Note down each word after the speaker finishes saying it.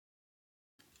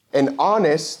An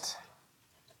honest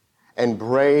and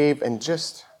brave and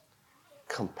just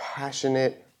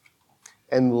compassionate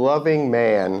and loving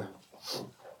man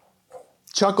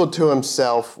chuckled to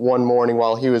himself one morning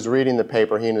while he was reading the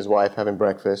paper, he and his wife having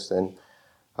breakfast, and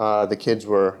the kids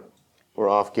were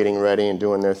off getting ready and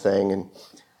doing their thing. And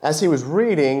as he was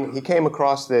reading, he came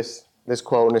across this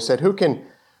quote, and it said, who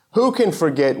can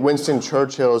forget Winston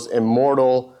Churchill's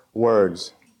immortal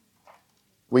words?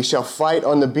 We shall fight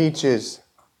on the beaches.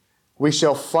 We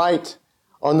shall fight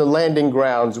on the landing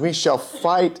grounds. We shall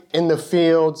fight in the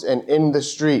fields and in the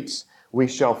streets. We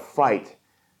shall fight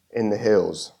in the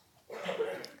hills.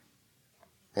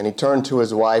 And he turned to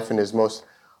his wife in his most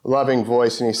loving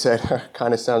voice and he said,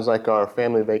 kind of sounds like our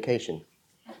family vacation.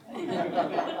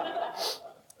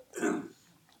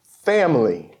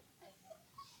 Family.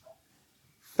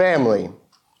 Family.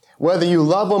 Whether you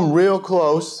love them real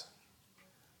close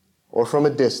or from a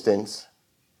distance,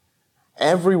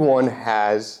 everyone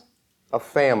has a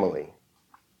family.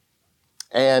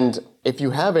 And if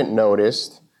you haven't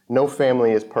noticed, no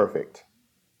family is perfect.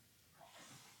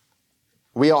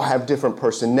 We all have different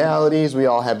personalities. We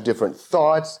all have different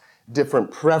thoughts,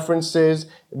 different preferences.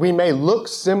 We may look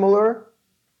similar,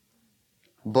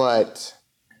 but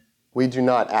we do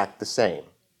not act the same.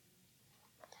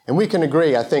 And we can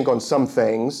agree, I think, on some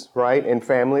things, right? In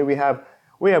family, we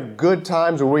have good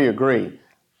times where we agree.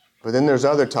 But then there's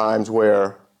other times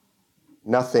where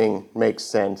nothing makes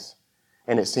sense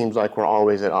and it seems like we're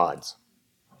always at odds.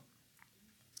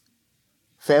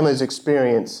 Families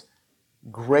experience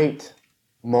great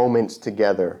moments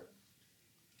together.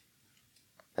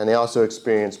 And they also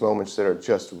experience moments that are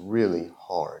just really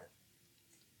hard.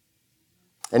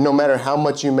 And no matter how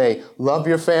much you may love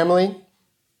your family,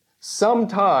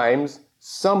 sometimes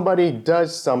somebody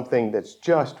does something that's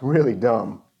just really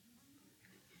dumb.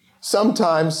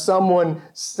 Sometimes someone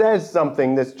says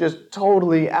something that's just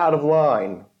totally out of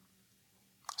line.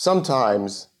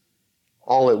 Sometimes,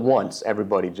 all at once,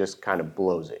 everybody just kind of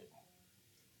blows it.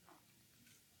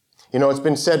 You know, it's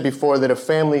been said before that a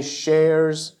family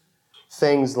shares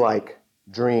things like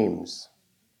dreams,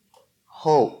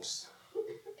 hopes,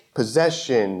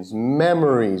 possessions,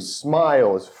 memories,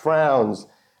 smiles, frowns,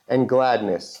 and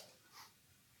gladness.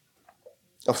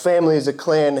 A family is a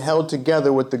clan held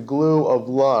together with the glue of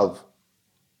love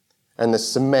and the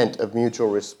cement of mutual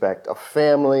respect. A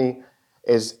family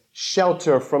is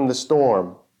shelter from the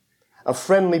storm, a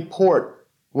friendly port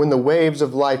when the waves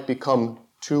of life become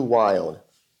too wild.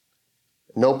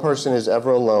 No person is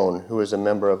ever alone who is a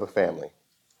member of a family.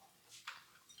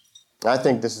 I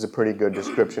think this is a pretty good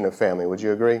description of family. Would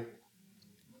you agree?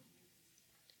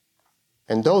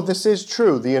 And though this is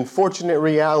true, the unfortunate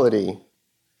reality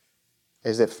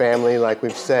is that family, like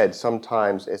we've said,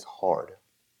 sometimes is hard.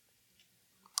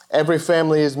 Every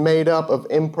family is made up of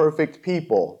imperfect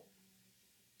people.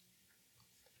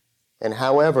 And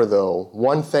however, though,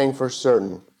 one thing for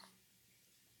certain,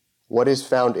 what is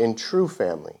found in true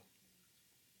family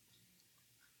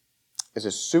is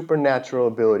a supernatural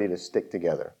ability to stick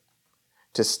together,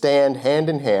 to stand hand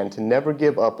in hand, to never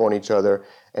give up on each other,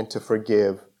 and to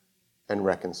forgive and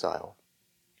reconcile.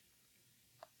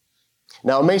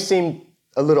 Now, it may seem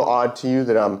a little odd to you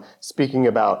that I'm speaking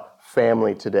about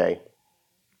family today,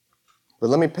 but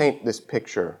let me paint this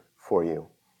picture for you.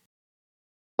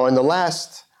 In the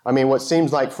last, what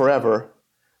seems like forever,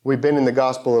 we've been in the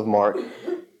Gospel of Mark,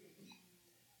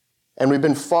 and we've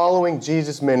been following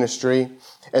Jesus' ministry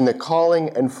and the calling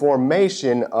and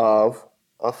formation of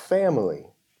a family.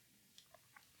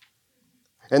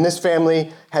 And this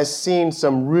family has seen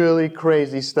some really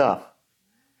crazy stuff.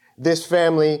 This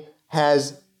family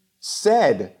has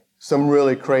said some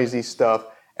really crazy stuff,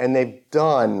 and they've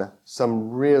done some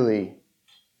really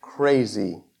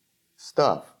crazy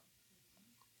stuff.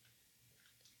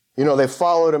 You know, they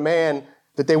followed a man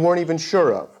that they weren't even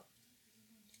sure of.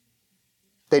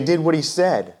 They did what he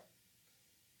said,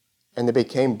 and they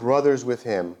became brothers with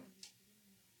him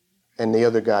and the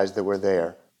other guys that were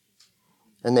there.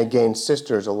 And they gained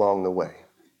sisters along the way.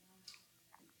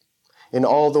 And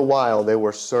all the while, they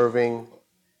were serving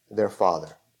their Father.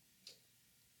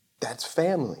 That's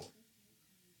family.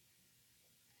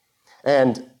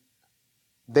 And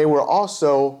they were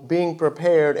also being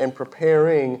prepared and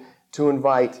preparing to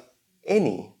invite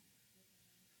any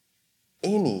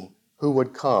who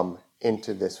would come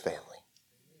into this family.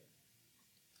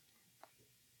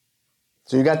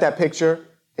 So you got that picture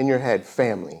in your head,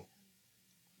 family.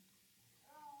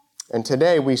 And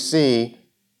today we see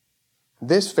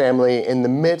this family in the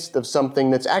midst of something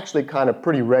that's actually kind of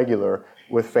pretty regular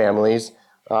with families,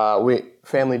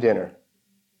 family dinner.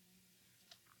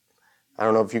 I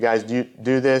don't know if you guys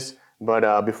do this,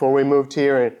 But before we moved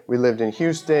here, we lived in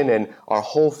Houston, and our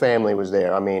whole family was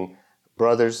there. I mean,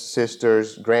 brothers,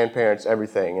 sisters, grandparents,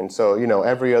 everything. And so,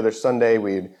 every other Sunday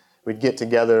we'd get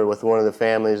together with one of the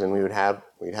families, and we'd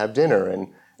have dinner,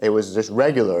 and it was just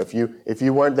regular. If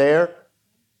you weren't there,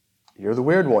 you're the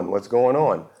weird one. What's going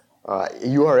on?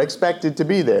 You are expected to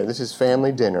be there. This is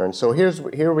family dinner. And so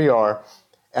here we are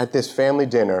at this family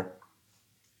dinner.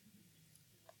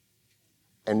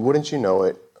 And wouldn't you know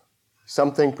it,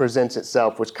 something presents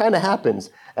itself, which kind of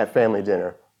happens at family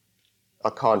dinner.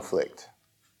 A conflict.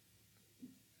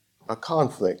 A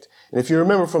conflict. And if you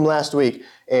remember from last week,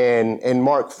 in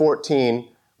Mark 14,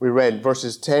 we read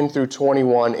verses 10 through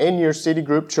 21 in your city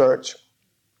group church.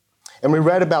 And we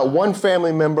read about one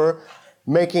family member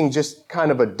making just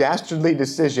kind of a dastardly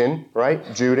decision, right?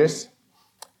 Judas.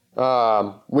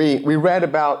 We read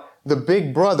about the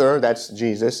big brother, that's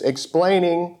Jesus,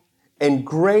 explaining in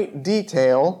great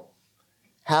detail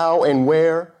how and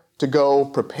where to go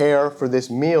prepare for this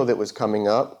meal that was coming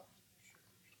up.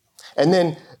 And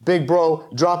then big bro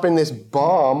dropping this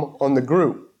bomb on the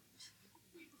group,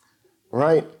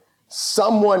 right?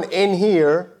 Someone in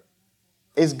here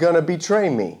is going to betray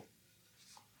me.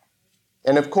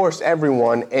 And of course,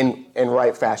 everyone in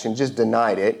right fashion just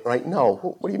denied it, right? No,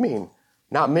 what do you mean?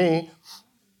 Not me.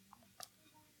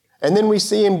 And then we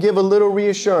see him give a little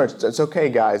reassurance. It's okay,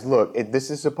 guys. Look,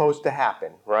 this is supposed to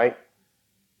happen, right?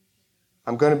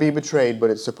 I'm going to be betrayed,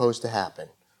 but it's supposed to happen.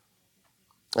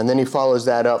 And then he follows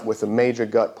that up with a major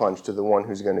gut punch to the one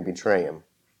who's going to betray him.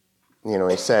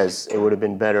 He says it would have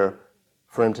been better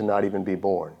for him to not even be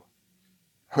born.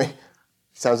 I mean,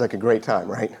 sounds like a great time,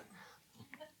 right?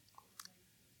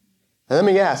 And let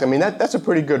me ask, that's a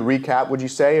pretty good recap, would you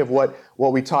say, of what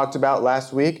we talked about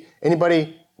last week?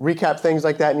 Anybody recap things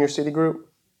like that in your city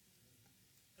group?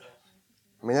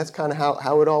 That's kind of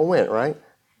how it all went, right?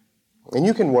 And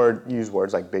you can use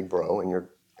words like big bro in your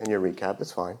recap.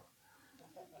 That's fine.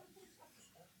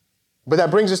 But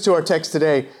that brings us to our text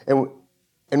today. And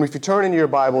if you turn into your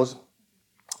Bibles,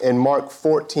 in Mark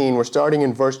 14, we're starting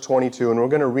in verse 22, and we're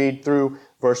going to read through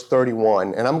verse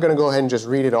 31. And I'm going to go ahead and just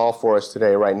read it all for us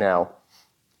today, right now.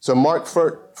 So Mark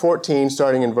 14,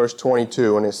 starting in verse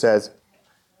 22, and it says,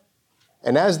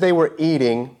 "And as they were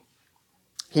eating,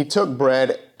 he took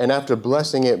bread, and after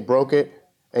blessing it, broke it,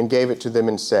 and gave it to them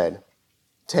and said,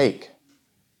 'Take,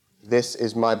 this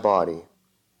is my body.'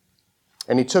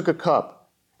 And he took a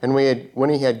cup, and when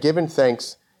he had given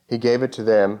thanks, he gave it to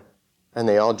them, and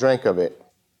they all drank of it.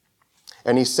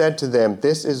 And he said to them,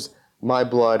 'This is my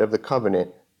blood of the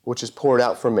covenant, which is poured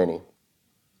out for many.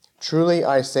 Truly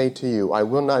I say to you, I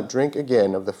will not drink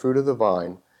again of the fruit of the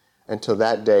vine until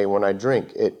that day when I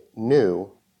drink it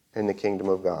new in the kingdom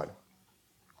of God.'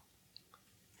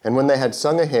 And when they had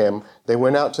sung a hymn, they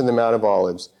went out to the Mount of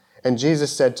Olives. And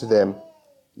Jesus said to them,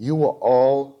 'You will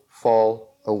all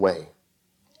fall away.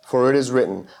 For it is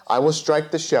written, I will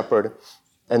strike the shepherd,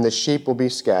 and the sheep will be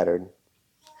scattered.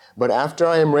 But after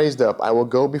I am raised up, I will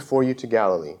go before you to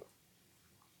Galilee.'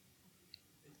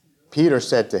 Peter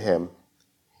said to him,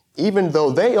 'Even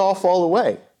though they all fall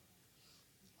away,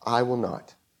 I will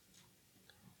not.'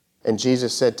 And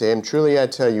Jesus said to him, 'Truly I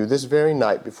tell you, this very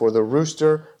night before the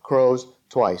rooster crows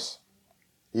twice,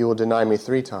 you will deny me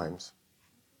 3 times.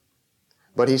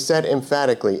 But he said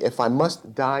emphatically, 'If I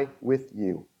must die with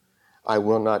you, I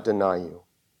will not deny you.'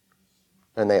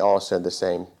 And they all said the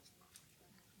same."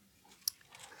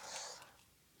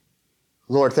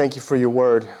 Lord, thank you for your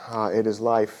word. It is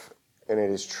life, and it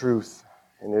is truth,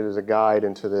 and it is a guide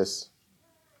into this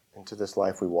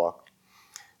life we walk.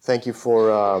 Thank you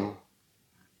for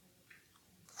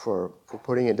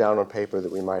putting it down on paper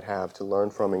that we might have to learn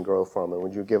from and grow from. And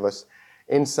would you give us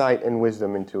insight and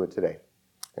wisdom into it today?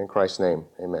 In Christ's name,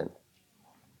 amen.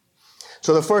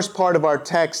 So the first part of our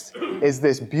text is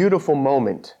this beautiful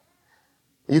moment.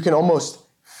 You can almost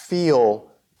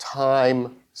feel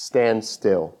time stand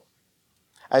still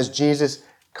as Jesus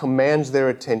commands their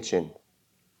attention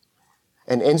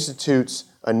and institutes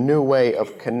a new way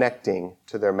of connecting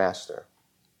to their master.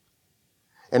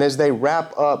 And as they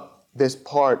wrap up this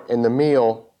part in the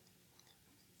meal,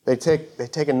 they take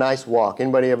a nice walk.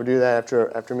 Anybody ever do that after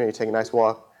a meal? You take a nice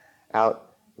walk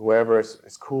out wherever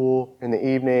it's cool in the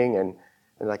evening, and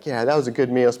they're like, yeah, that was a good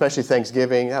meal, especially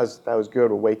Thanksgiving. That was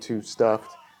good. We're way too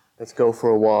stuffed. Let's go for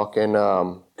a walk. And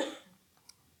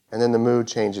then the mood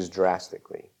changes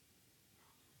drastically.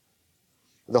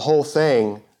 The whole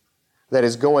thing that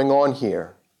is going on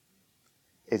here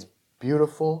is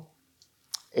beautiful.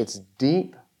 It's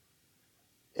deep.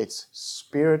 It's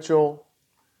spiritual.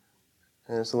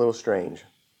 And it's a little strange.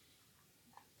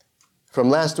 From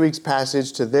last week's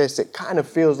passage to this, it kind of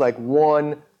feels like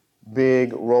one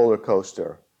big roller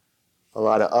coaster. A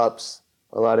lot of ups,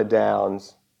 a lot of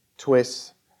downs,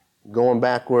 twists, going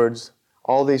backwards,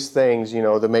 all these things,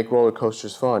 that make roller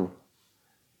coasters fun.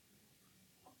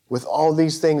 With all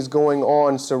these things going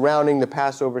on surrounding the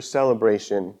Passover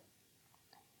celebration,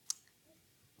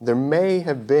 there may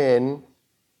have been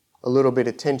a little bit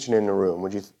of tension in the room.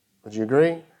 Would you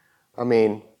agree? I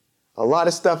mean, a lot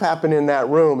of stuff happened in that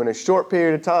room in a short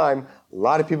period of time. A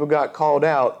lot of people got called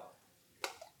out.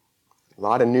 A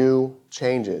lot of new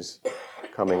changes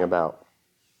coming about.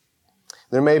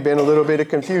 There may have been a little bit of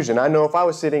confusion. I know if I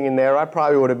was sitting in there, I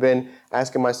probably would have been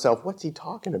asking myself, what's he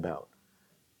talking about?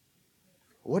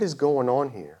 What is going on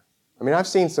here? I mean, I've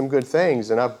seen some good things,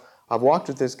 and I've walked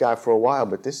with this guy for a while,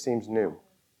 but this seems new.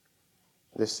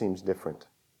 This seems different.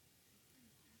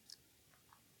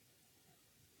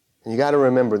 And you got to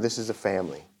remember, this is a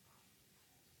family.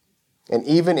 And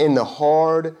even in the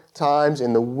hard times,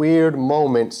 in the weird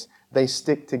moments, they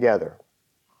stick together.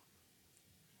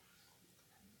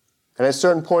 And at a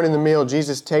certain point in the meal,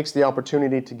 Jesus takes the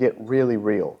opportunity to get really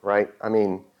real, right? I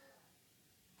mean,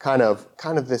 kind of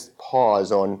this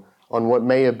pause on what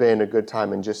may have been a good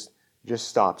time and just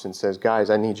stops and says, guys,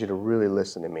 I need you to really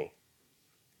listen to me.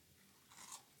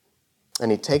 And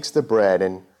he takes the bread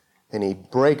and he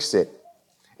breaks it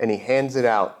and he hands it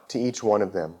out to each one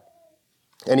of them.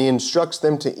 And he instructs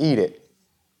them to eat it.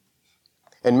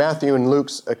 In Matthew and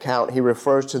Luke's account, he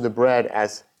refers to the bread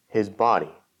as his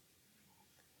body.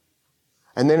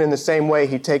 And then in the same way,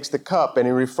 he takes the cup and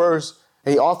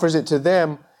he offers it to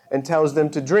them and tells them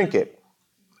to drink it.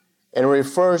 And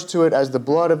refers to it as the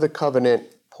blood of the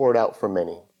covenant poured out for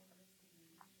many.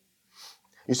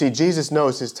 You see, Jesus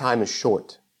knows his time is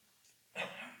short.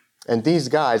 And these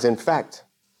guys, in fact,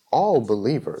 all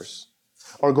believers,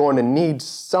 are going to need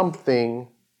something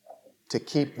to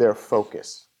keep their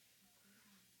focus.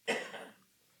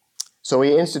 So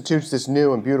he institutes this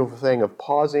new and beautiful thing of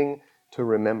pausing to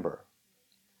remember.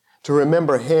 To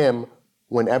remember him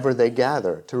whenever they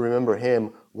gather. To remember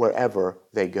him wherever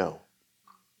they go.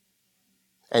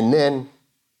 And then,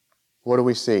 what do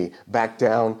we see? Back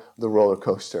down the roller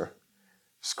coaster.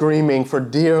 Screaming for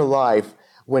dear life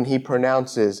when he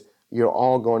pronounces, you're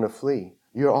all going to flee.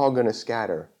 You're all going to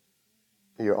scatter.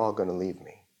 You're all going to leave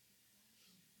me.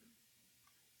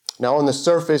 Now, on the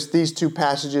surface, these two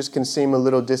passages can seem a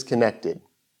little disconnected.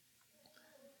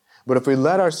 But if we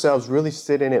let ourselves really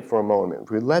sit in it for a moment,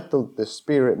 if we let the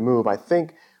Spirit move, I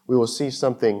think we will see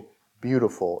something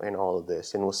beautiful in all of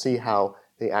this, and we'll see how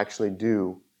they actually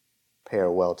do pair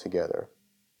well together.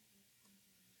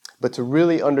 But to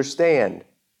really understand,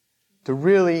 to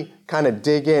really kind of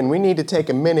dig in, we need to take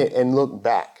a minute and look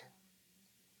back.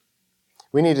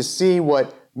 We need to see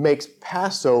what makes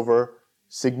Passover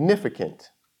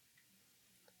significant.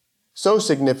 So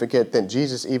significant that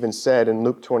Jesus even said in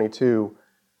Luke 22,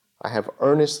 I have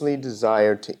earnestly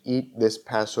desired to eat this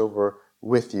Passover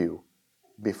with you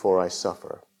before I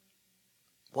suffer.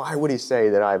 Why would he say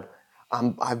that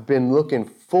I've been looking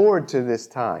forward to this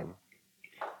time?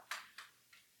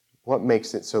 What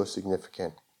makes it so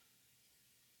significant?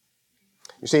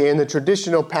 You see, in the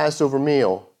traditional Passover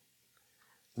meal,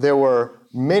 there were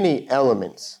many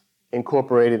elements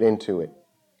incorporated into it.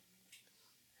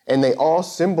 And they all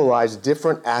symbolize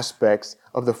different aspects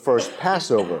of the first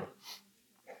Passover.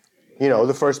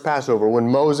 The first Passover, when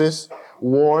Moses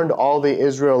warned all the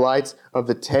Israelites of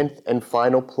the 10th and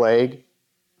final plague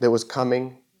that was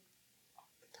coming.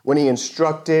 When he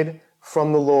instructed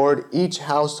from the Lord each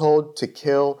household to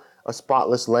kill a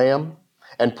spotless lamb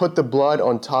and put the blood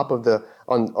on top of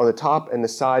on the top and the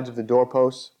sides of the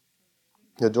doorposts,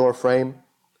 the door frame.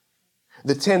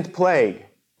 The 10th plague,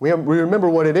 we remember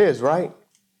what it is, right?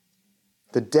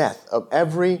 The death of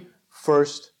every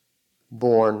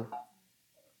firstborn,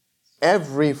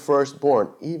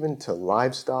 even to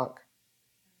livestock.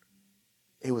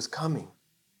 It was coming.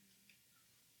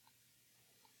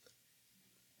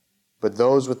 But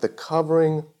those with the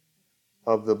covering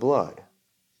of the blood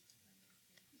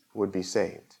would be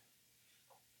saved.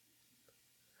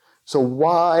 So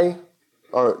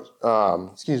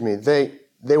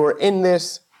they were in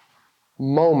this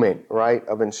moment, right,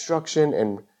 of instruction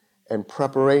and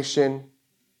preparation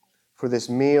for this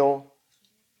meal,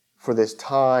 for this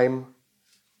time.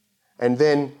 And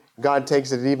then God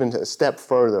takes it even a step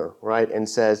further, right, and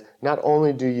says, not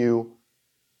only do you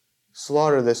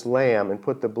slaughter this lamb and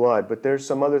put the blood, but there's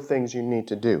some other things you need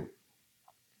to do.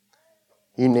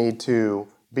 You need to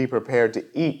be prepared to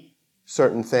eat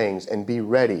certain things and be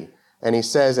ready. And he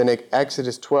says in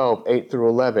Exodus 12, 8 through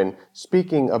 11,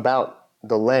 speaking about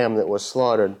the lamb that was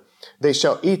slaughtered, they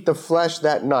shall eat the flesh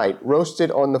that night,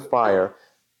 roasted on the fire,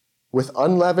 With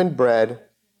unleavened bread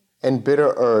and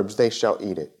bitter herbs they shall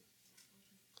eat it.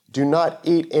 Do not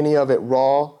eat any of it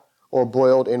raw or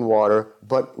boiled in water,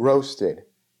 but roasted,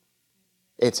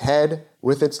 its head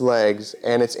with its legs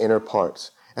and its inner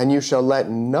parts. And you shall let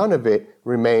none of it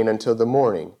remain until the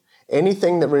morning.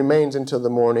 Anything that remains until the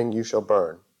morning you shall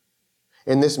burn.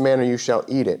 In this manner you shall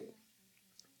eat it,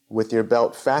 with your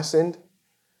belt fastened,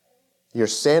 your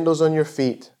sandals on your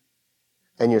feet,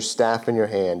 and your staff in your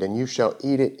hand, and you shall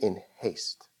eat it in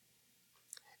haste.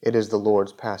 It is the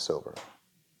Lord's Passover.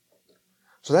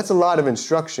 So that's a lot of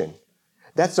instruction.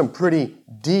 That's some pretty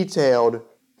detailed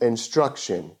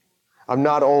instruction of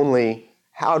not only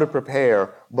how to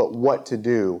prepare, but what to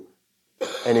do.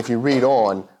 And if you read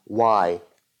on, why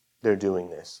they're doing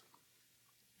this.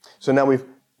 So now we've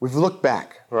looked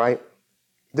back, right?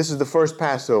 This is the first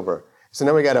Passover. So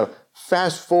now we got to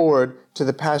fast forward to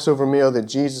the Passover meal that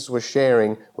Jesus was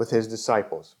sharing with his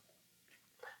disciples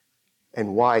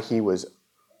and why he was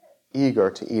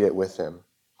eager to eat it with them.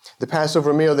 The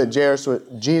Passover meal that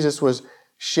Jesus was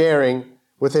sharing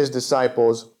with his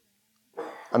disciples,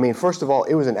 I mean, first of all,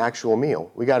 it was an actual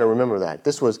meal. We got to remember that.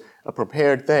 This was a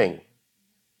prepared thing.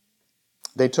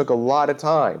 They took a lot of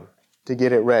time to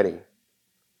get it ready.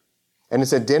 And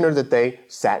it's a dinner that they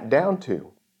sat down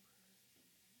to.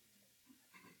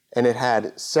 And it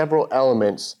had several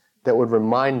elements that would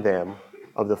remind them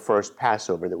of the first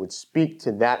Passover, that would speak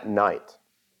to that night.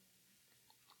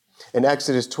 In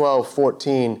Exodus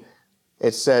 12:14,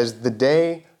 it says, "The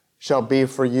day shall be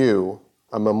for you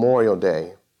a memorial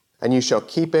day, and you shall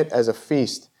keep it as a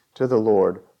feast to the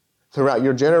Lord throughout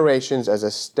your generations as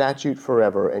a statute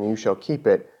forever, and you shall keep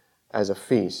it as a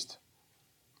feast."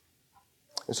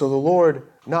 And so the Lord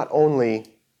not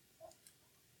only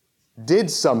did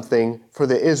something for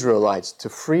the Israelites to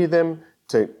free them,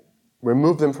 to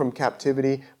remove them from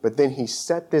captivity, but then he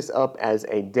set this up as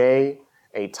a day,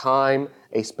 a time,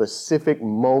 a specific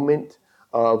moment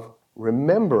of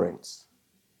remembrance.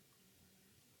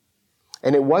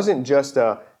 And it wasn't just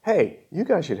a, hey, you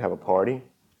guys should have a party,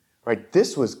 right?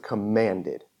 This was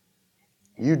commanded.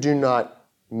 You do not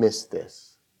miss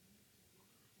this.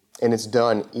 And it's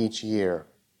done each year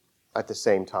at the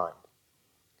same time.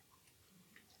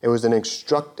 It was an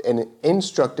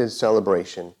instructed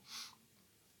celebration.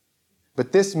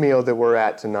 But this meal that we're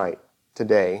at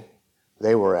today,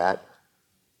 they were at,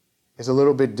 is a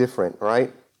little bit different,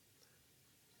 right?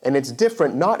 And it's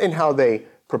different not in how they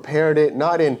prepared it,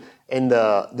 not in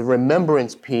the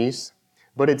remembrance piece,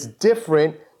 but it's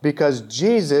different because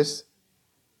Jesus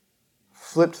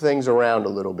flipped things around a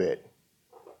little bit.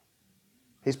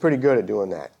 He's pretty good at doing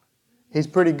that. He's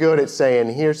pretty good at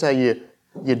saying, here's how you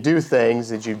do things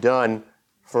that you've done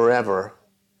forever,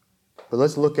 but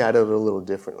let's look at it a little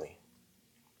differently.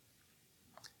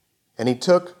 And he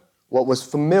took what was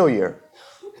familiar,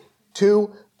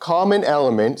 two common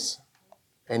elements,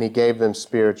 and he gave them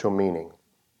spiritual meaning.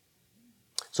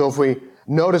 So if we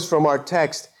notice from our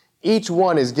text, each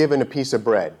one is given a piece of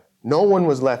bread. No one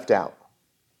was left out.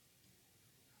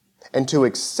 And to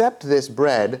accept this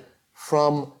bread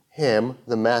from him,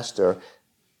 the master,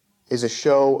 is a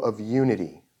show of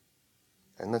unity.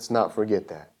 And let's not forget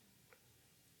that.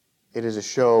 It is a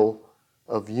show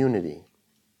of unity.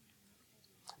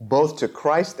 Both to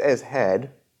Christ as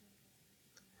head,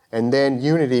 and then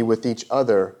unity with each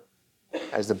other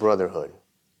as the brotherhood,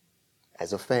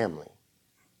 as a family.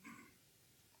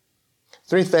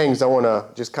 Three things I want to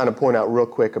just kind of point out real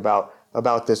quick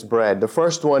about this bread. The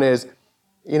first one is,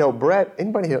 bread.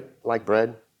 Anybody here like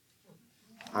bread?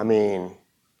 I mean,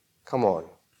 come on.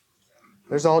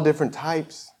 There's all different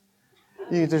types.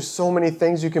 There's so many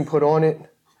things you can put on it.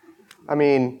 I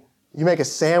mean, you make a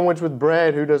sandwich with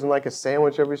bread. Who doesn't like a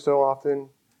sandwich every so often?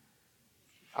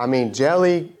 I mean,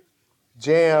 jelly,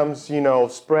 jams,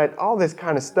 spread, all this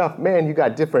kind of stuff. Man, you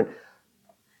got different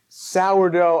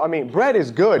sourdough. I mean, bread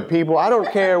is good, people. I don't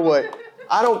care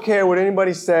what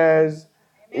anybody says.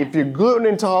 If you're gluten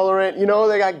intolerant,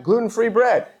 they got gluten-free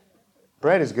bread.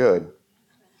 Bread is good.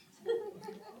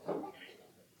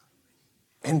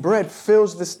 And bread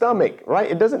fills the stomach, right?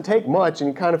 It doesn't take much, and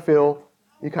you kind of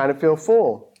feel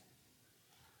full.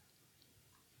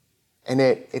 And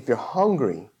if you're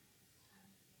hungry,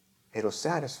 it'll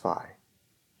satisfy.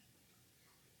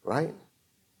 Right?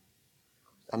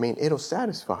 I mean, it'll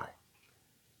satisfy.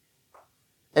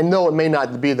 And though it may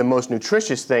not be the most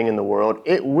nutritious thing in the world,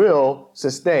 it will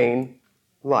sustain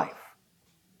life.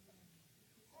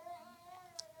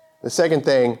 The second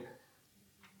thing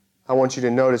I want you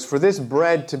to notice, for this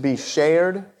bread to be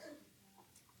shared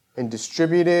and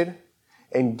distributed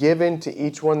and given to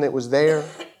each one that was there,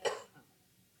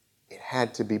 it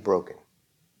had to be broken.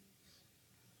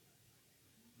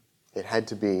 It had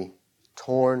to be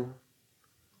torn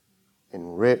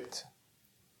and ripped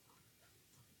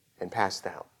and passed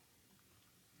out.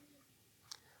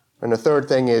 And the third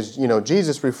thing is,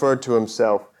 Jesus referred to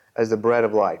himself as the bread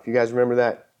of life. You guys remember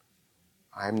that?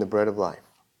 I am the bread of life.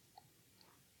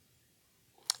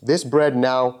 This bread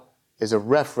now is a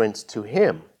reference to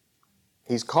him.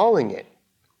 He's calling it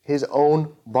his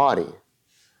own body.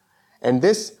 And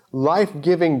this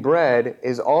life-giving bread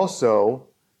is also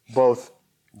both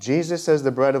Jesus as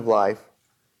the bread of life,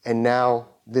 and now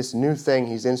this new thing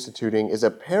he's instituting is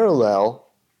a parallel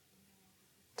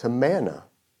to manna.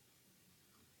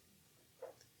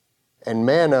 And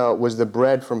manna was the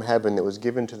bread from heaven that was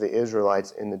given to the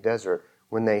Israelites in the desert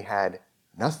when they had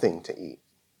nothing to eat.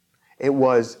 It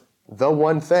was the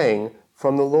one thing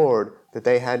from the Lord that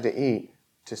they had to eat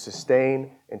to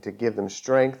sustain and to give them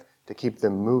strength, to keep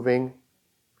them moving.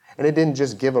 And it didn't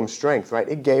just give them strength, right?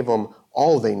 It gave them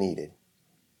all they needed.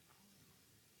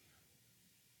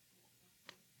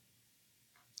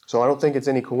 So I don't think it's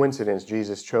any coincidence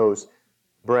Jesus chose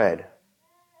bread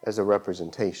as a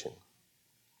representation.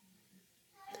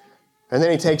 And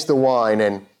then he takes the wine,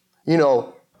 and,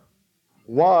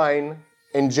 wine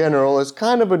in general is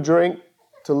kind of a drink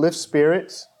to lift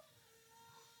spirits.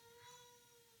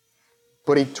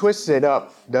 But he twists it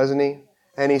up, doesn't he?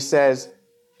 And he says,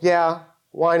 yeah,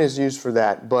 wine is used for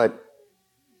that, but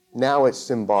now it's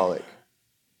symbolic.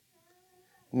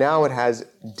 Now it has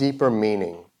deeper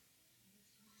meaning.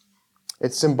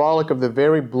 It's symbolic of the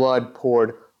very blood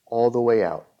poured all the way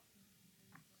out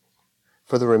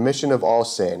for the remission of all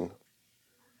sin.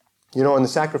 In the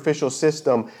sacrificial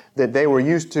system that they were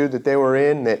used to, that they were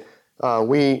in, that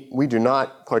we do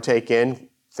not partake in,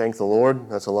 thank the Lord,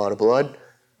 that's a lot of blood.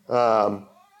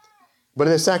 But in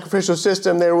the sacrificial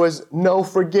system, there was no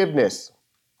forgiveness.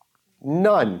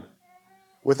 None.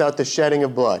 Without the shedding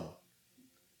of blood.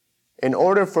 In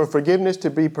order for forgiveness to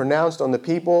be pronounced on the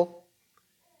people,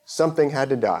 something had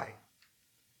to die.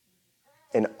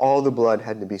 And all the blood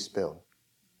had to be spilled.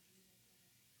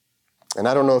 And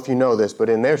I don't know if you know this, but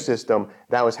in their system,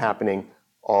 that was happening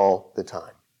all the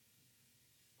time.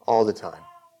 All the time.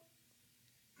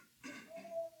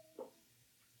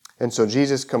 And so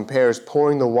Jesus compares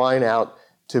pouring the wine out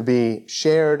to be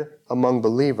shared among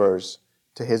believers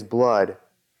to his blood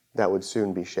that would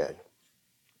soon be shed.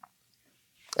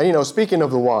 And speaking of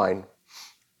the wine,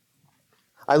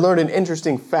 I learned an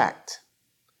interesting fact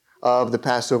of the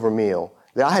Passover meal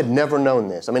that I had never known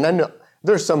this. I know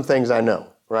there's some things I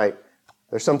know, right?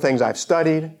 There's some things I've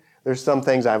studied. There's some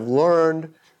things I've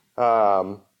learned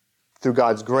through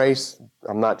God's grace.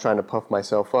 I'm not trying to puff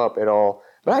myself up at all,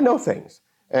 but I know things.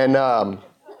 And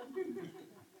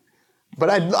but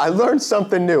I learned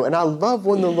something new, and I love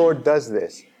when the Lord does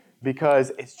this because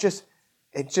it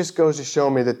just goes to show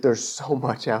me that there's so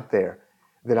much out there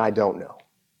that I don't know.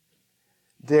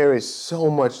 There is so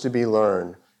much to be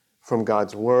learned from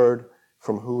God's Word,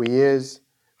 from who He is,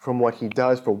 from what He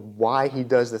does, for why He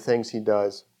does the things He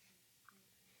does.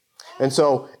 And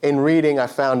so in reading, I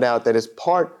found out that as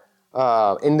part,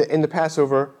 in the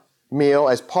Passover meal,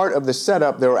 as part of the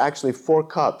setup, there were actually 4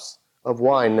 cups of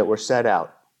wine that were set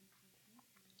out.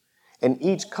 And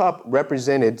each cup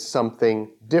represented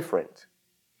something different.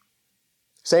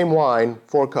 Same wine,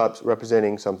 4 cups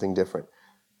representing something different.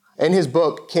 In his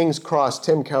book, King's Cross,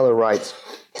 Tim Keller writes,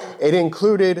 it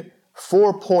included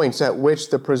 4 points at which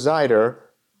the presider,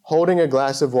 holding a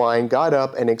glass of wine, got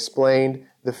up and explained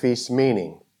the feast's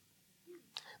meaning.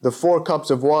 The 4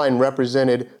 cups of wine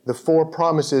represented the 4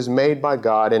 promises made by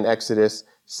God in Exodus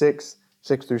 6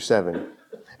 through 7.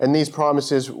 And these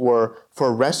promises were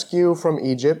for rescue from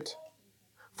Egypt,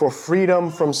 for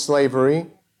freedom from slavery,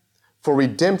 for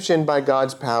redemption by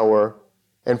God's power,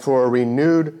 and for a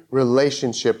renewed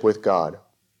relationship with God.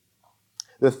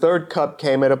 The 3rd cup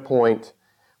came at a point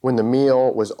when the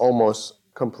meal was almost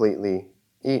completely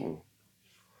eaten.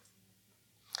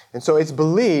 And so it's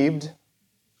believed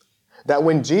that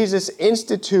when Jesus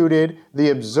instituted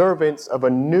the observance of a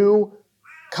new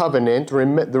covenant,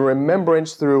 the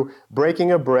remembrance through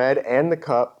breaking of bread and the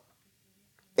cup,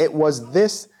 it was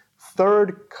this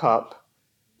 3rd cup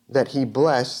that he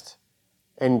blessed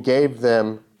and gave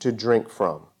them to drink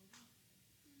from.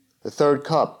 The 3rd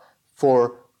cup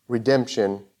for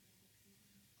redemption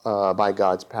by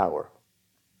God's power.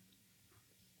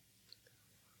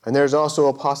 And there's also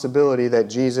a possibility that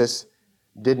Jesus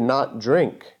did not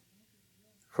drink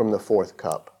from the 4th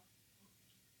cup.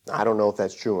 I don't know if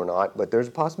that's true or not, but there's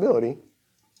a possibility.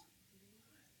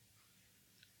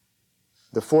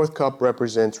 The 4th cup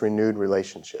represents renewed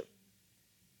relationship.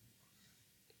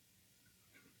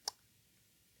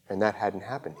 And that hadn't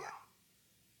happened yet.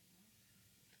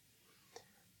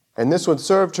 And this would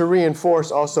serve to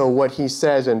reinforce also what he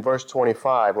says in verse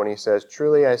 25 when he says,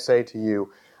 "Truly I say to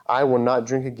you, I will not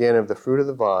drink again of the fruit of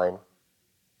the vine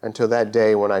until that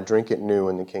day when I drink it new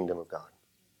in the kingdom of God."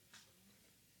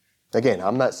 Again,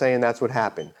 I'm not saying that's what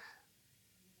happened,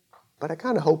 but I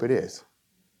kind of hope it is.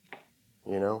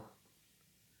 You know?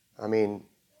 I mean,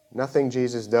 nothing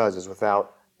Jesus does is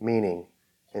without meaning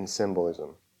and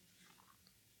symbolism.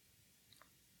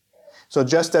 So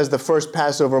just as the first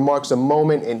Passover marks a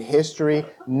moment in history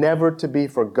never to be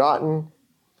forgotten,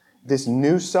 this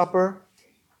new supper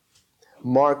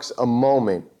marks a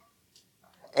moment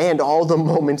and all the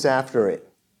moments after it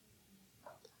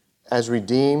as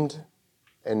redeemed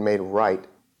and made right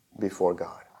before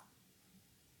God.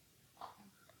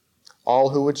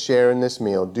 All who would share in this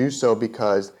meal do so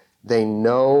because they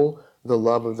know the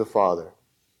love of the Father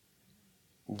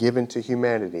given to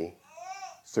humanity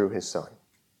through his Son.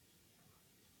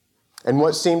 And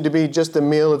what seemed to be just a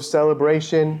meal of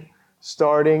celebration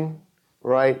starting,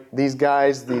 right? These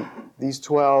guys, these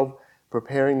 12,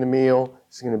 preparing the meal.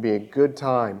 It's going to be a good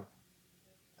time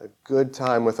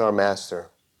with our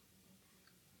Master.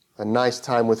 A nice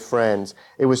time with friends.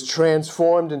 It was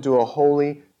transformed into a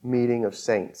holy meeting of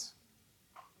saints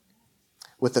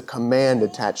with a command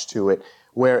attached to it,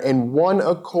 where in one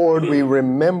accord we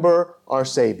remember our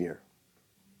Savior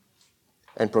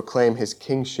and proclaim his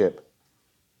kingship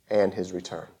and his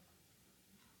return.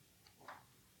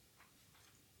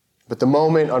 But the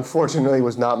moment, unfortunately,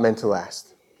 was not meant to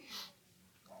last.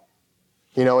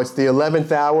 You know, it's the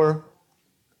 11th hour,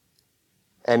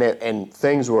 and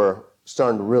things were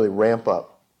starting to really ramp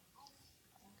up.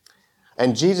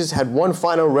 And Jesus had one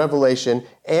final revelation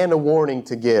and a warning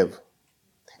to give.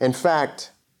 In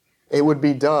fact, it would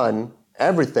be done,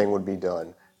 everything would be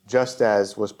done, just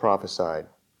as was prophesied.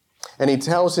 And he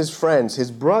tells his friends,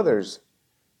 his brothers,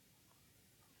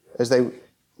 as they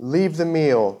leave the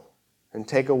meal and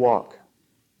take a walk,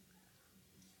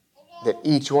 that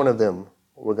each one of them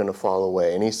were going to fall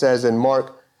away. And he says in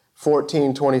Mark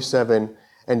 14:27,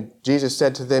 "And Jesus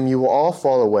said to them, 'You will all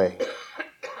fall away.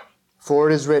 For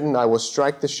it is written, I will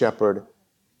strike the shepherd,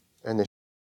 and the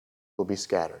sheep will be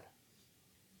scattered.'"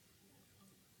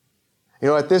 You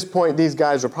know, at this point, these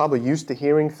guys were probably used to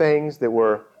hearing things that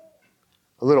were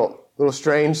a little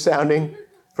strange sounding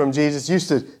from Jesus, used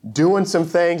to doing some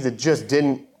things that just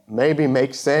didn't maybe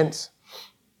make sense.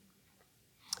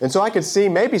 And so I could see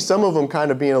maybe some of them kind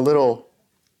of being a little,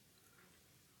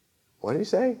 what did he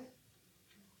say?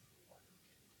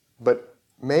 But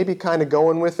maybe kind of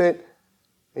going with it.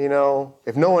 You know,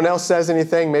 if no one else says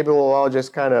anything, maybe we'll all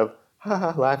just kind of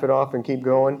laugh it off and keep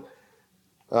going.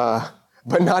 But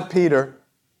not Peter.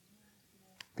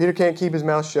 Peter can't keep his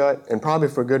mouth shut, and probably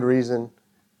for good reason,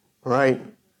 right?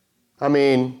 I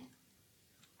mean,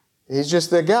 he's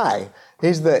just the guy.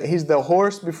 He's the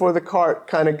horse before the cart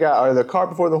kind of guy, or the cart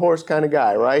before the horse kind of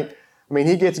guy, right? I mean,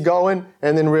 he gets going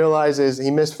and then realizes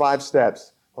he missed 5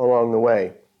 steps along the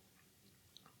way.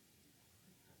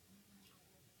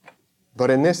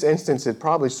 But in this instance, it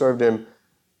probably served him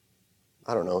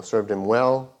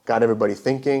well, got everybody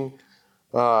thinking.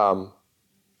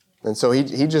 And so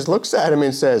he just looks at him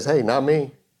and says, "Hey, not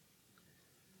me.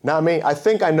 Not me. I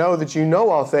think I know that you know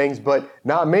all things, but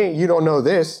not me. You don't know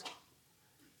this.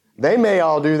 They may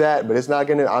all do that, but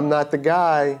I'm not the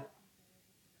guy."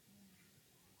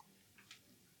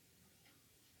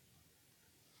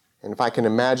 And if I can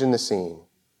imagine the scene,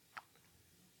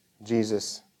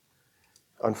 Jesus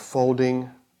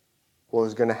unfolding what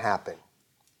was going to happen.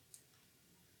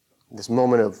 This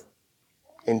moment of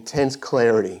intense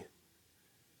clarity.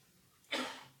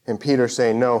 And Peter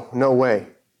saying, "No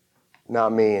way,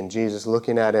 not me." And Jesus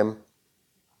looking at him.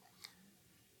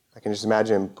 I can just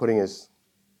imagine him putting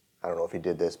I don't know if he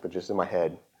did this, but just in my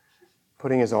head,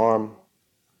 putting his arm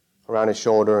around his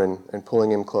shoulder and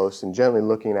pulling him close and gently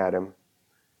looking at him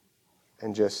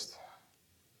and just,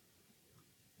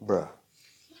 "Bruh,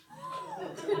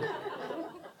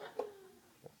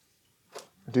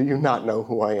 do you not know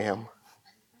who I am?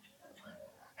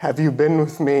 Have you been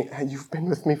with me? You've been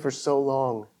with me for so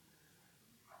long."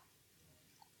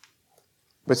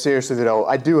 But seriously, though,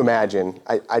 I do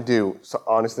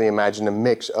honestly imagine a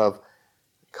mix of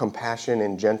compassion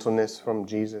and gentleness from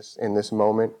Jesus in this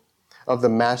moment, of the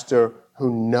Master who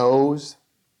knows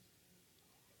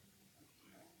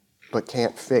but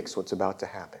can't fix what's about to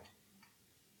happen.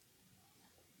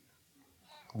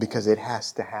 Because it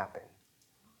has to happen.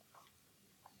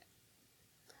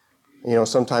 You know,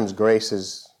 sometimes grace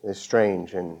is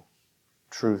strange and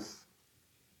truth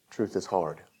is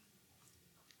hard.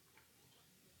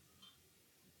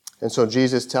 And so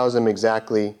Jesus tells him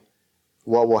exactly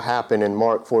what will happen in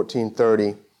Mark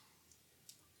 14:30.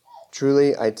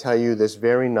 Truly, I tell you, this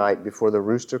very night before the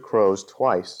rooster crows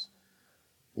twice,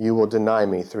 you will deny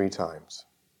me 3 times.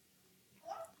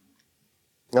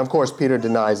 Now, of course, Peter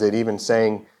denies it, even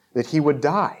saying that he would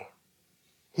die.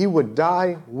 He would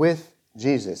die with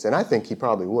Jesus. And I think he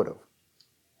probably would have.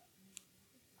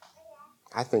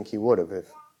 I think he would have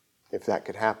if that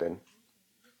could happen.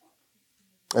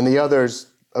 And the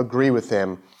others agree with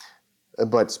him.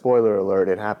 But spoiler alert,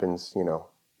 it happens,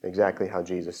 exactly how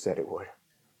Jesus said it would.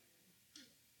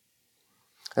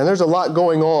 And there's a lot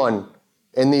going on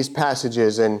in these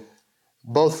passages. And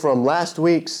both from last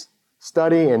week's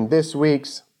study and this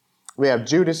week's, we have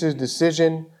Judas's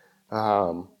decision,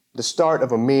 the start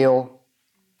of a meal,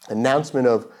 announcement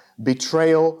of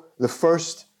betrayal, the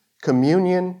first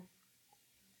communion,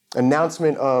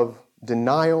 announcement of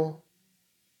denial.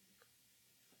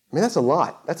 I mean, that's a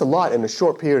lot. That's a lot in a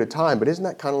short period of time, but isn't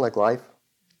that kind of like life?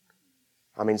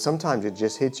 I mean, sometimes it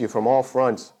just hits you from all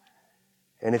fronts,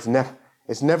 and it's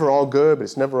never all good, but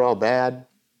it's never all bad.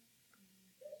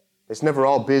 It's never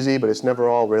all busy, but it's never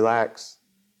all relaxed.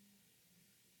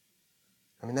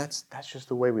 I mean, that's just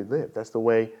the way we live. That's the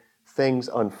way things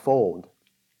unfold.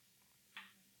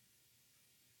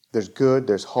 There's good,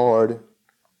 there's hard.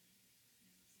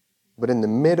 But in the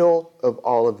middle of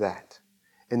all of that,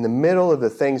 in the middle of the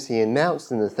things he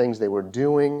announced and the things they were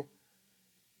doing,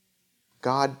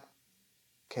 God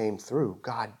came through.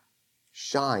 God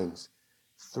shines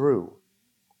through.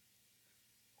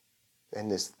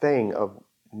 And this thing of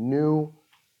new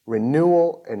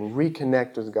renewal and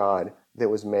reconnect with God that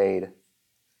was made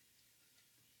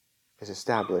is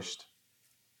established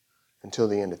until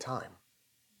the end of time.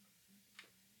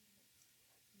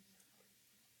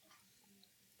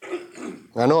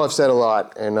 I know I've said a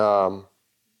lot, and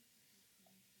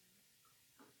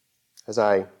as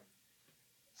I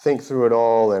think through it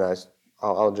all, and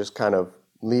I'll just kind of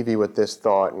leave you with this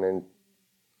thought, and then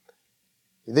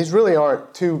these really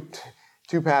aren't two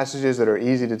passages that are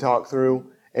easy to talk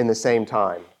through in the same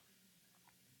time.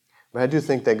 But I do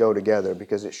think they go together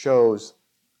because it shows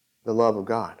the love of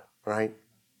God, right?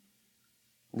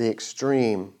 The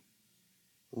extreme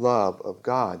love of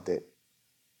God that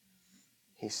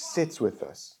He sits with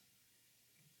us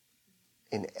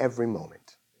in every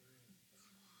moment.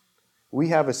 We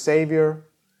have a Savior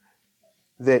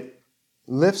that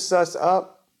lifts us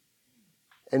up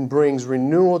and brings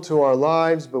renewal to our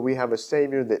lives, but we have a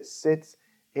Savior that sits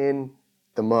in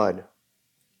the mud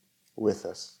with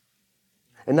us.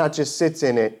 And not just sits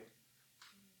in it,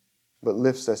 but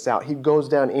lifts us out. He goes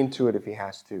down into it if He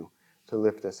has to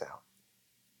lift us out.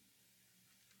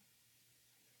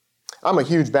 I'm a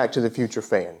huge Back to the Future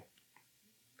fan.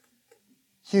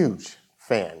 Huge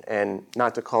fan. And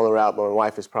not to call her out, but my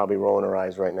wife is probably rolling her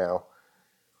eyes right now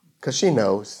because she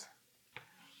knows.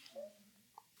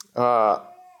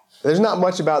 There's not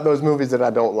much about those movies that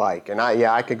I don't like. And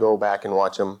I could go back and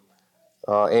watch them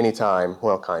anytime.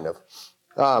 Well, kind of.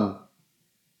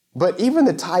 But even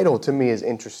the title to me is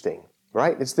interesting,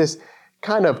 right? It's this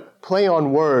kind of play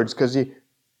on words because you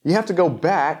have to go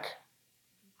back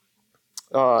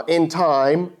in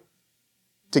time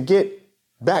to get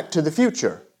back to the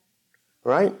future,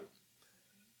 right?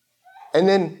 And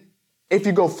then if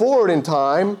you go forward in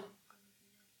time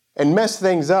and mess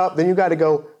things up, then you got to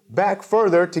go back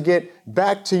further to get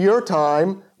back to your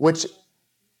time, which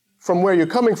from where you're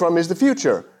coming from is the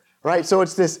future, right? So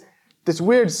it's this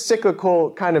weird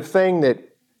cyclical kind of thing that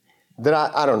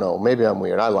I don't know, maybe I'm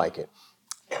weird, I like it.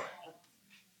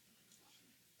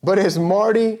 But as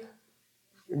Marty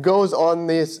goes on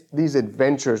these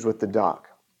adventures with the doc,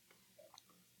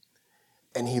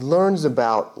 and he learns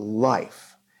about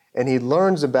life, and he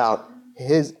learns about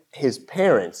his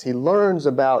parents, he learns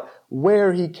about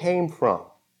where he came from,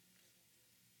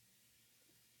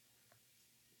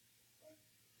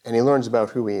 and he learns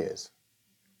about who he is,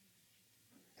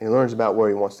 and he learns about where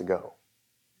he wants to go,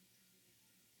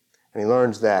 and he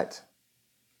learns that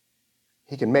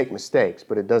he can make mistakes,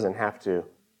 but it doesn't have to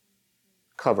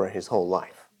cover his whole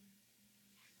life.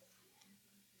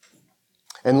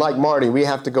 And like Marty, we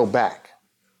have to go back,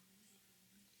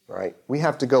 right? We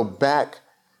have to go back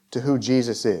to who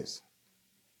Jesus is,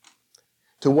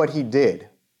 to what He did,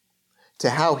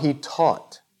 to how He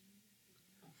taught,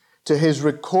 to His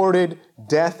recorded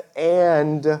death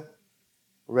and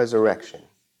resurrection.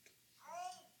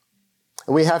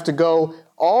 And we have to go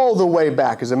all the way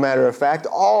back, as a matter of fact,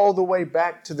 all the way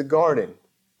back to the garden,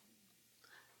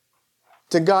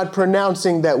 to God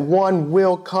pronouncing that one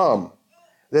will come,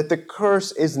 that the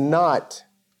curse is not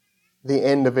the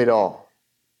end of it all.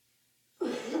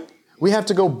 We have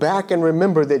to go back and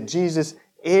remember that Jesus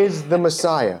is the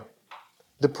Messiah,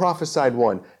 the prophesied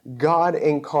one, God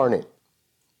incarnate.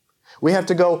 We have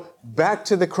to go back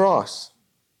to the cross,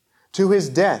 to his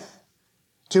death,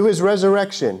 to his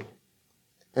resurrection,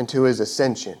 and to his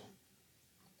ascension.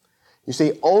 You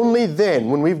see, only then,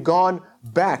 when we've gone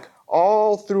back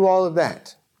all through all of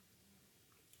that,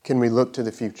 can we look to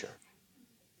the future,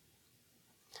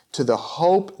 to the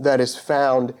hope that is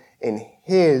found in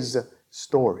his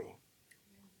story.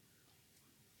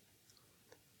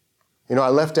 You know, I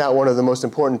left out one of the most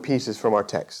important pieces from our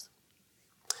text.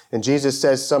 And Jesus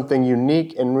says something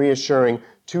unique and reassuring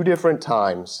 2 different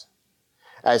times.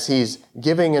 As he's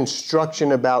giving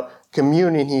instruction about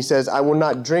communion, he says, I will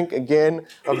not drink again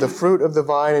of the fruit of the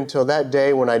vine until that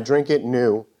day when I drink it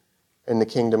new in the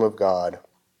kingdom of God.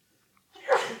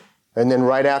 And then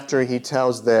right after he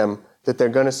tells them that they're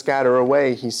going to scatter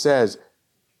away, he says,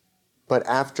 but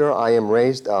after I am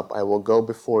raised up, I will go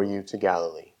before you to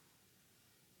Galilee.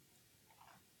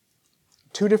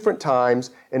 2 different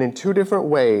times and in 2 different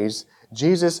ways,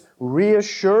 Jesus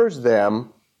reassures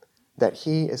them that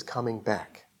he is coming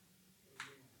back.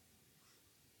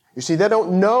 You see, they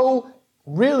don't know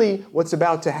really what's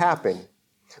about to happen.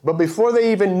 But before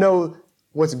they even know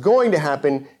what's going to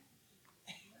happen,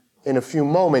 in a few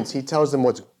moments, he tells them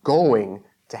what's going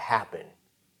to happen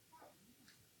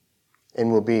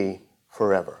and will be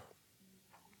forever.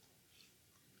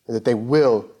 That they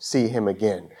will see him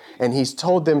again. And he's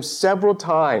told them several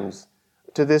times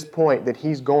to this point that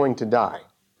he's going to die.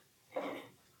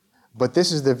 But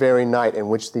this is the very night in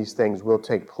which these things will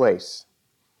take place.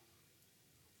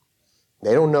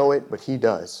 They don't know it, but he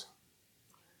does.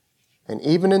 And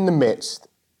even in the midst,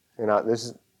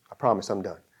 I promise I'm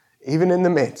done. Even in the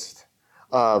midst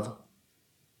of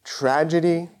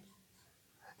tragedy,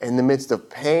 in the midst of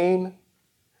pain,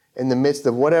 in the midst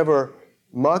of whatever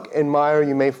muck and mire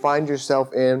you may find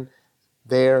yourself in,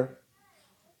 there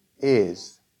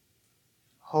is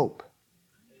hope.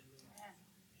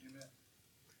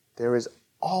 There is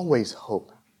always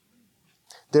hope.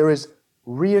 There is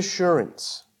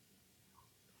reassurance.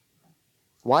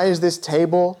 Why is this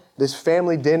table, this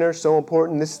family dinner so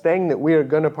important? This thing that we are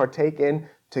going to partake in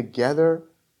together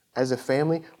as a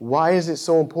family, why is it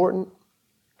so important?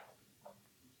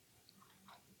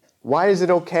 Why is it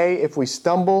okay if we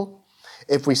stumble,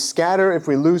 if we scatter, if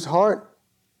we lose heart?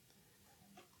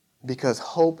 Because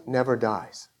hope never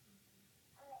dies.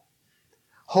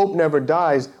 Hope never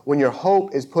dies when your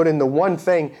hope is put in the one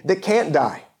thing that can't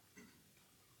die,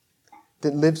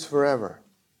 that lives forever.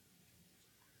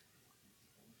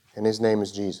 And his name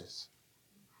is Jesus.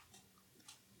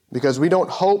 Because we don't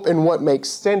hope in what makes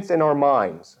sense in our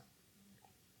minds,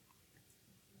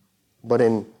 but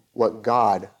in what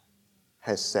God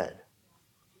has said.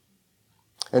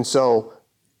 And so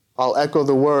I'll echo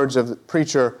the words of the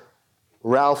preacher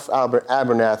Ralph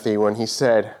Abernathy when he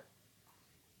said,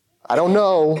 I don't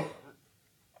know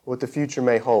what the future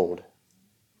may hold,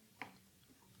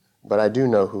 but I do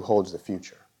know who holds the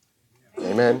future.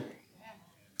 Amen?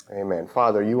 Amen.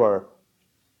 Father, you are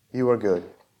good.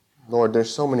 Lord,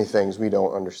 there's so many things we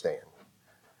don't understand.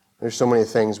 There's so many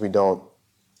things we don't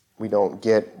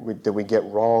get, that we get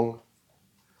wrong.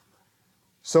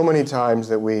 So many times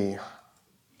that we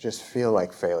just feel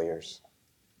like failures.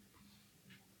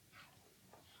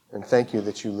 And thank you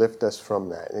that you lift us from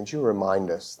that, and you remind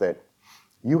us that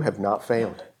you have not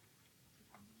failed.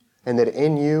 And that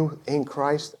in you, in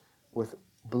Christ, with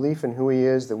belief in who he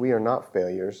is, that we are not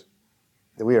failures,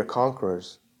 that we are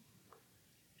conquerors,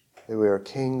 that we are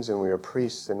kings and we are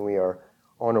priests, and we are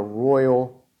on a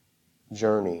royal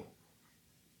journey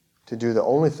to do the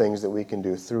only things that we can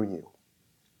do through you.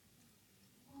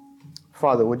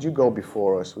 Father, would you go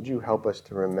before us? Would you help us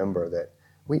to remember that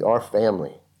we are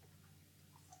family?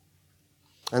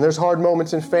 And there's hard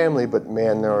moments in family, but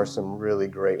man, there are some really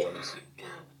great ones.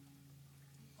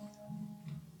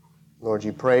 Lord,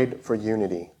 you prayed for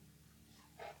unity.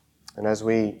 And as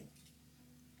we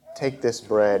take this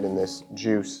bread and this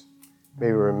juice, may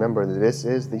we remember that this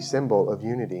is the symbol of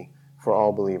unity for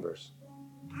all believers.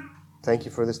 Thank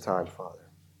you for this time, Father.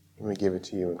 And we give it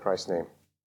to you in Christ's name.